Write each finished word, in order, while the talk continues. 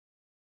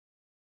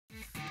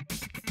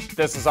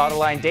This is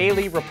Autoline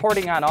Daily,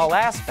 reporting on all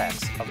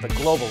aspects of the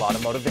global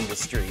automotive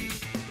industry.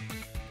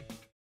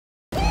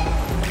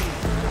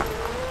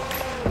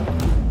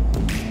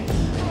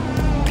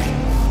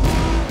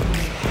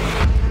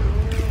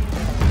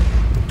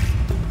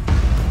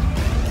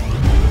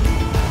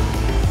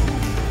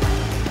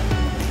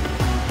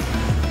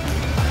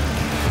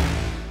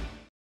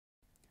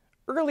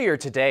 Earlier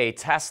today,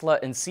 Tesla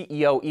and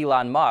CEO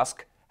Elon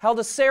Musk held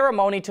a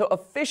ceremony to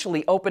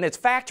officially open its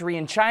factory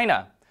in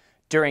China.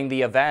 During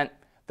the event,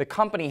 the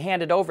company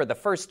handed over the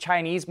first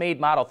Chinese-made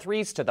Model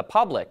 3s to the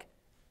public.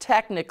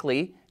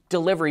 Technically,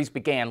 deliveries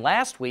began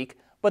last week,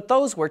 but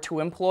those were to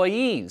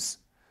employees.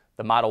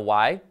 The Model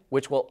Y,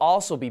 which will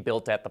also be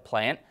built at the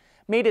plant,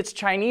 made its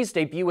Chinese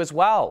debut as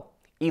well.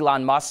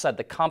 Elon Musk said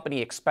the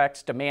company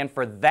expects demand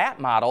for that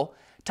model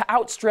to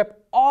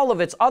outstrip all of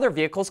its other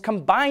vehicles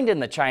combined in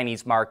the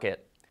Chinese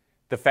market.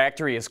 The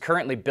factory is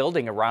currently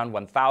building around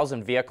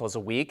 1,000 vehicles a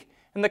week,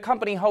 and the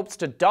company hopes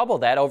to double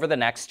that over the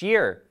next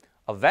year.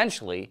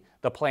 Eventually,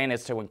 the plan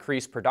is to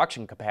increase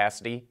production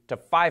capacity to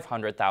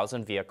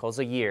 500,000 vehicles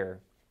a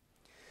year.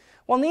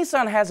 Well,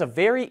 Nissan has a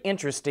very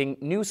interesting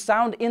new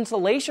sound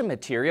insulation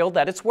material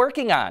that it's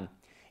working on.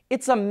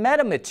 It's a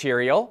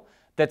metamaterial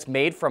that's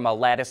made from a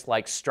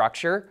lattice-like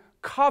structure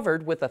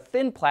covered with a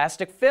thin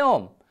plastic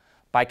film.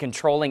 By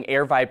controlling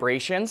air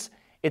vibrations,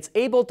 it's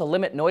able to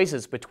limit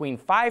noises between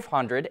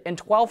 500 and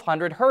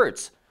 1200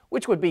 hertz,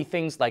 which would be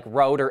things like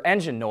road or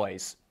engine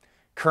noise.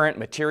 Current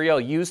material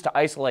used to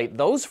isolate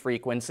those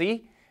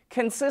frequencies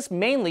consists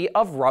mainly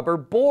of rubber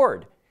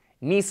board.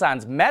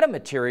 Nissan's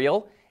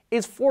metamaterial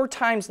is 4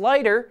 times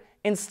lighter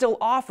and still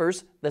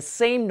offers the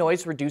same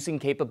noise-reducing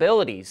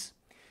capabilities.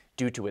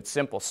 Due to its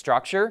simple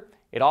structure,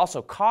 it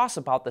also costs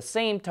about the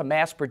same to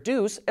mass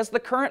produce as the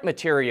current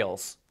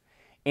materials.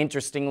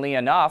 Interestingly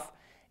enough,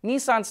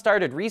 Nissan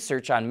started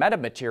research on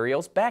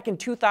metamaterials back in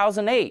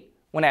 2008,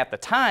 when at the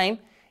time,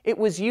 it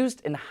was used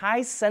in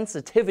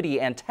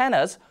high-sensitivity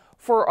antennas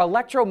for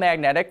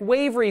electromagnetic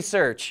wave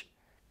research.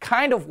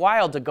 Kind of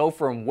wild to go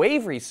from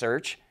wave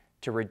research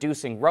to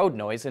reducing road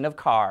noise in a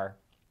car.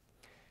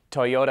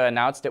 Toyota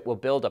announced it will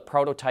build a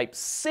prototype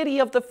city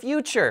of the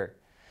future.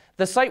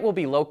 The site will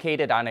be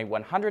located on a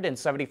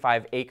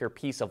 175-acre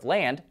piece of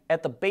land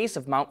at the base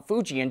of Mount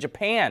Fuji in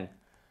Japan.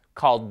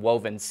 Called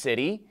Woven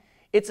City,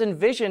 it's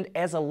envisioned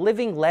as a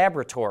living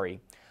laboratory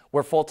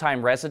where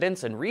full-time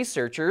residents and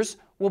researchers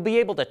will be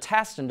able to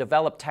test and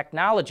develop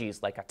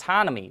technologies like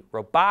autonomy,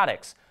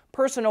 robotics,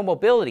 personal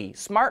mobility,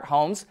 smart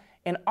homes,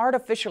 and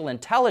artificial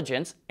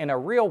intelligence in a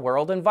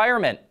real-world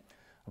environment.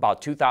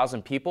 About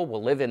 2,000 people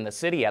will live in the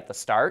city at the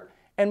start,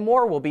 and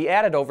more will be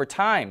added over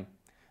time.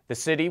 The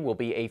city will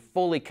be a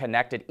fully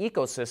connected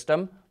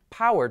ecosystem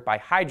powered by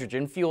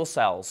hydrogen fuel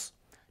cells.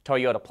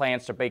 Toyota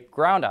plans to break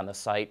ground on the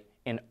site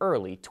in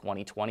early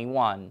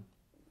 2021.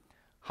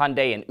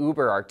 Hyundai and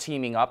Uber are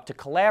teaming up to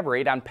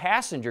collaborate on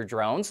passenger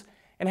drones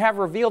and have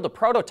revealed a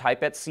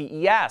prototype at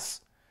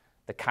CES.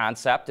 The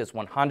concept is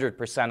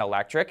 100%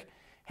 electric,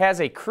 has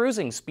a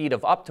cruising speed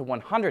of up to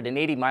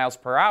 180 miles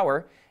per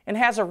hour, and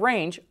has a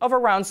range of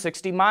around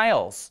 60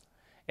 miles.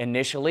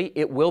 Initially,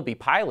 it will be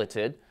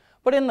piloted,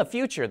 but in the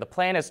future, the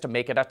plan is to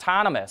make it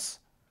autonomous.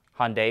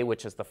 Hyundai,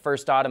 which is the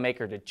first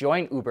automaker to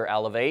join Uber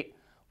Elevate,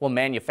 will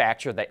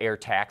manufacture the air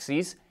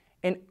taxis,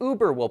 and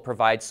Uber will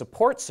provide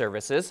support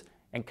services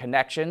and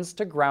connections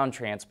to ground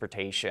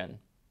transportation.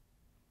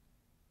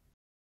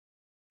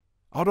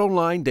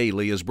 Autoline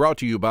Daily is brought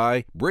to you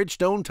by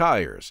Bridgestone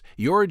Tires.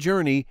 Your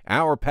journey,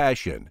 our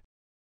passion.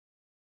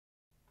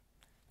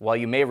 Well,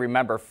 you may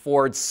remember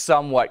Ford's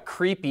somewhat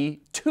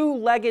creepy,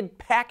 2-legged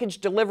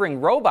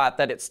package-delivering robot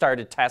that it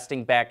started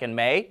testing back in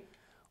May.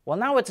 Well,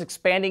 now it's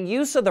expanding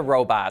use of the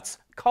robots,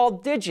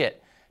 called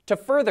Digit, to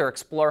further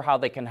explore how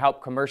they can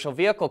help commercial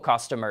vehicle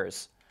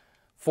customers.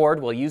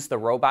 Ford will use the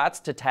robots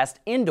to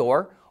test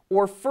indoor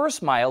or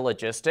first-mile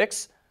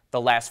logistics, the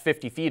last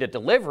 50 feet of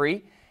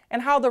delivery,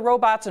 and how the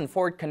robots in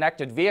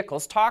Ford-connected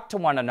vehicles talk to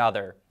one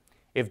another.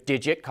 If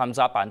Digit comes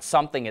up on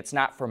something it's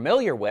not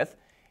familiar with,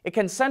 it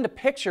can send a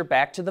picture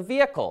back to the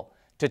vehicle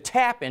to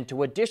tap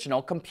into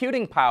additional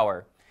computing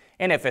power.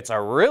 And if it's a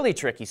really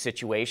tricky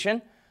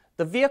situation,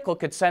 the vehicle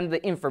could send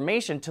the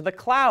information to the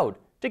cloud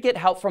to get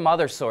help from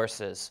other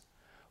sources.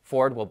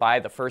 Ford will buy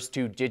the first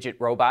 2 Digit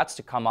robots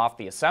to come off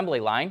the assembly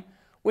line,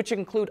 which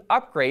include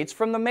upgrades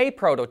from the May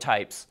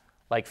prototypes,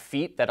 like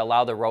feet that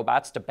allow the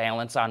robots to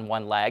balance on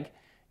one leg,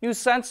 new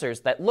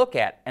sensors that look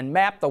at and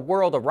map the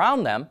world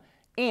around them,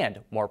 and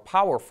more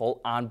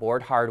powerful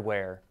onboard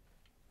hardware.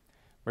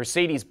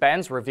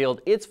 Mercedes-Benz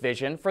revealed its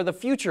vision for the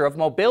future of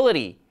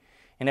mobility.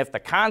 And if the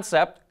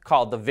concept,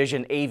 called the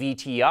Vision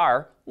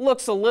AVTR,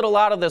 looks a little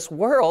out of this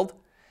world,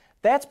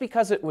 that's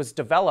because it was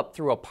developed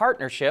through a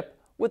partnership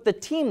with the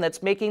team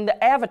that's making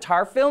the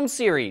Avatar film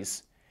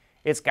series.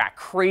 It's got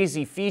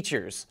crazy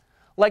features,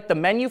 like the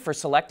menu for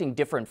selecting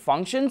different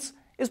functions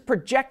is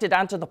projected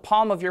onto the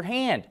palm of your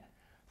hand.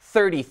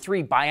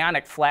 33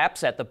 bionic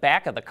flaps at the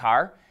back of the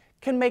car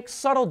can make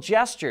subtle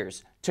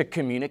gestures to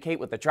communicate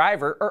with the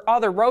driver or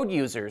other road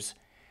users.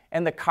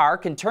 and the car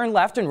can turn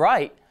left and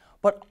right,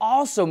 but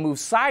also move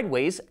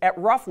sideways at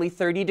roughly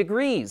 30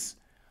 degrees.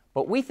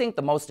 But we think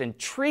the most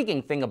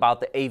intriguing thing about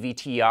the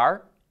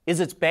AVTR is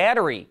its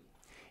battery.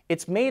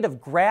 It's made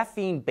of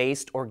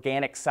graphene-based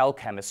organic cell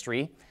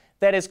chemistry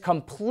that is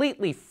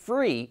completely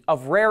free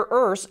of rare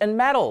earths and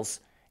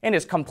metals and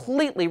is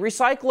completely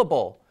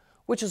recyclable,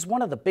 which is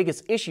one of the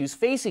biggest issues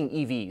facing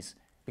EVs,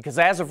 because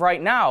as of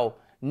right now,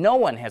 no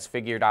one has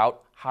figured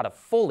out how to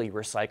fully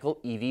recycle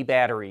EV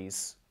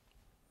batteries.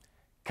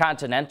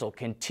 Continental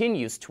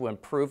continues to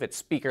improve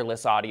its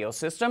speakerless audio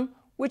system,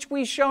 which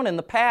we've shown in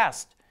the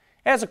past.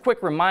 As a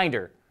quick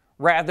reminder,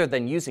 rather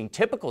than using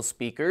typical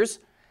speakers,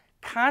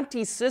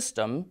 Conti's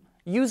system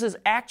uses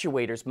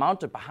actuators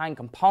mounted behind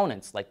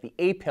components like the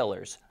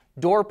A-pillars,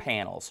 door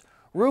panels,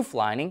 roof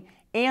lining,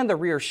 and the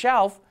rear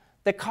shelf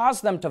that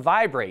cause them to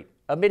vibrate,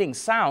 emitting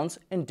sounds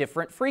in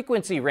different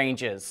frequency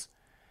ranges.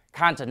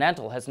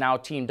 Continental has now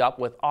teamed up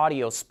with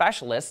audio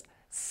specialist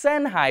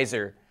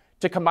Sennheiser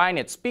to combine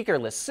its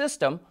speakerless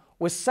system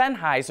with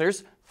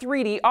Sennheiser's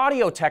 3D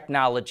audio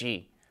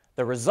technology.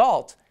 The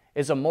result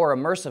is a more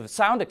immersive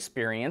sound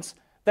experience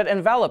that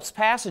envelops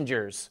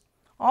passengers.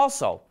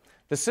 Also,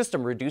 the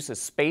system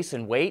reduces space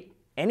and weight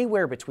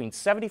anywhere between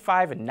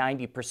 75% and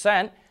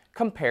 90%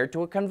 compared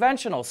to a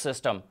conventional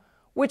system,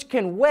 which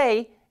can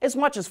weigh as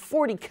much as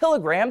 40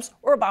 kilograms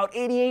or about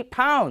 88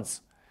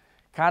 pounds.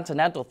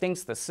 Continental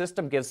thinks the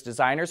system gives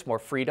designers more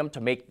freedom to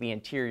make the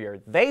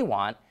interior they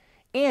want,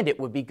 and it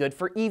would be good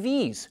for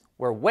EVs,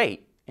 where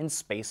weight and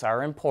space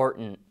are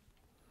important.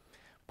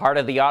 Part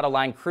of the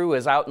Autoline crew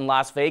is out in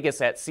Las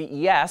Vegas at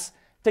CES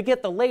to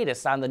get the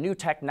latest on the new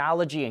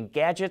technology and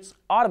gadgets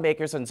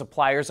automakers and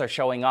suppliers are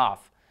showing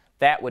off.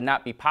 That would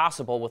not be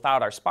possible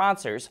without our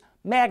sponsors,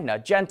 Magna,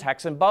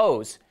 Gentex, and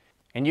Bose.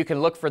 And you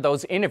can look for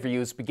those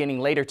interviews beginning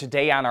later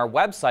today on our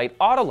website,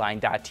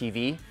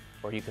 Autoline.tv,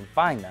 or you can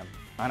find them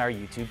on our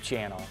YouTube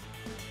channel.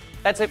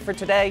 That's it for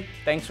today.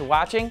 Thanks for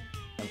watching,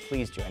 and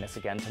please join us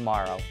again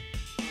tomorrow.